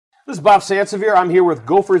This is Bob Sansevere. I'm here with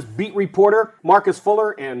Gophers beat reporter Marcus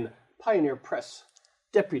Fuller and Pioneer Press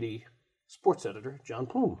deputy sports editor John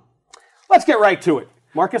Pluym. Let's get right to it.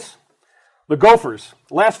 Marcus, the Gophers,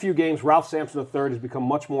 the last few games, Ralph Sampson III has become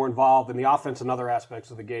much more involved in the offense and other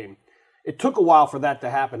aspects of the game. It took a while for that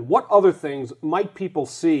to happen. What other things might people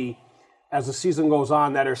see as the season goes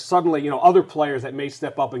on that are suddenly, other players that may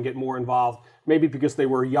step up and get more involved, maybe because they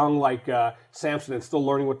were young like Sampson and still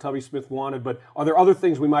learning what Tubby Smith wanted, but are there other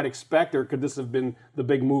things we might expect, or could this have been the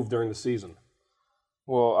big move during the season?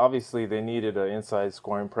 Well, obviously they needed an inside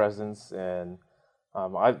scoring presence, and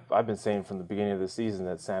I've been saying from the beginning of the season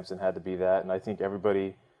that Sampson had to be that, and I think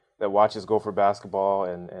everybody that watches Gopher basketball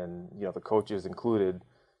and the coaches included,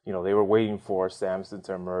 they were waiting for Sampson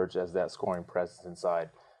to emerge as that scoring presence inside.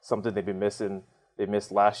 Something they've been missing. They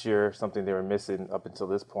missed last year, something they were missing up until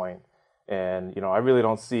this point. And, I really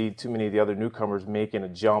don't see too many of the other newcomers making a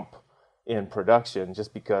jump in production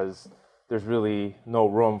just because there's really no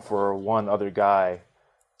room for one other guy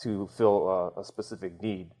to fill a specific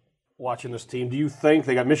need. Watching this team, do you think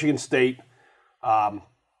they got Michigan State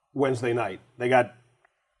Wednesday night? They got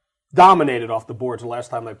dominated off the boards the last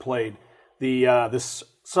time they played. This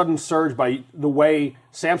sudden surge by the way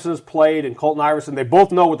Sampson has played and Colton Iverson, they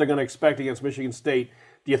both know what they're going to expect against Michigan State.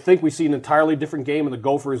 Do you think we see an entirely different game and the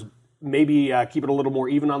Gophers maybe keep it a little more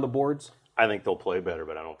even on the boards? I think they'll play better,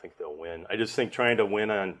 but I don't think they'll win. I just think trying to win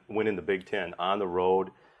in the Big Ten on the road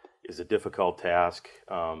is a difficult task.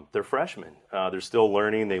 They're freshmen. They're still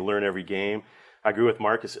learning. They learn every game. I agree with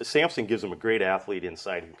Marcus. Sampson gives them a great athlete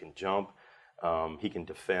inside who can jump. He can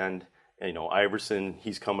defend. And, Iverson,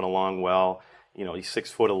 he's coming along well. He's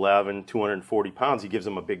 6'11", 240 pounds. He gives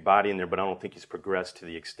him a big body in there, but I don't think he's progressed to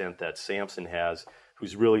the extent that Sampson has,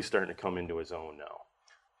 who's really starting to come into his own now.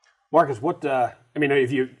 Marcus,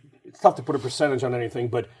 it's tough to put a percentage on anything,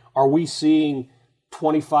 but are we seeing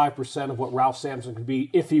 25% of what Ralph Sampson could be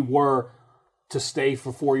if he were to stay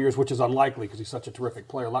for 4 years, which is unlikely because he's such a terrific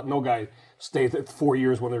player. No guy stays at 4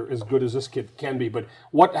 years when they're as good as this kid can be. But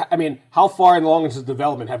how far along in his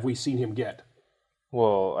development have we seen him get?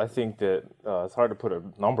 Well, I think that it's hard to put a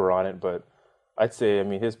number on it, but I'd say,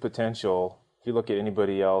 his potential, if you look at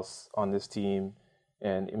anybody else on this team,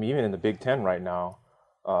 and even in the Big Ten right now,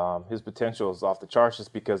 his potential is off the charts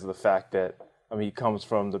just because of the fact that, he comes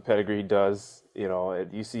from the pedigree he does.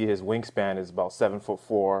 You see his wingspan is about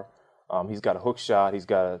 7'4". He's got a hook shot. He's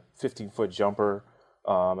got a 15-foot jumper.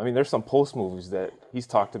 There's some post moves that he's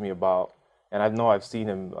talked to me about, and I've seen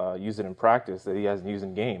him use it in practice that he hasn't used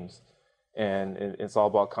in games. And it's all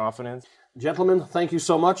about confidence. Gentlemen, thank you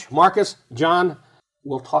so much. Marcus, John,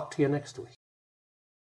 we'll talk to you next week.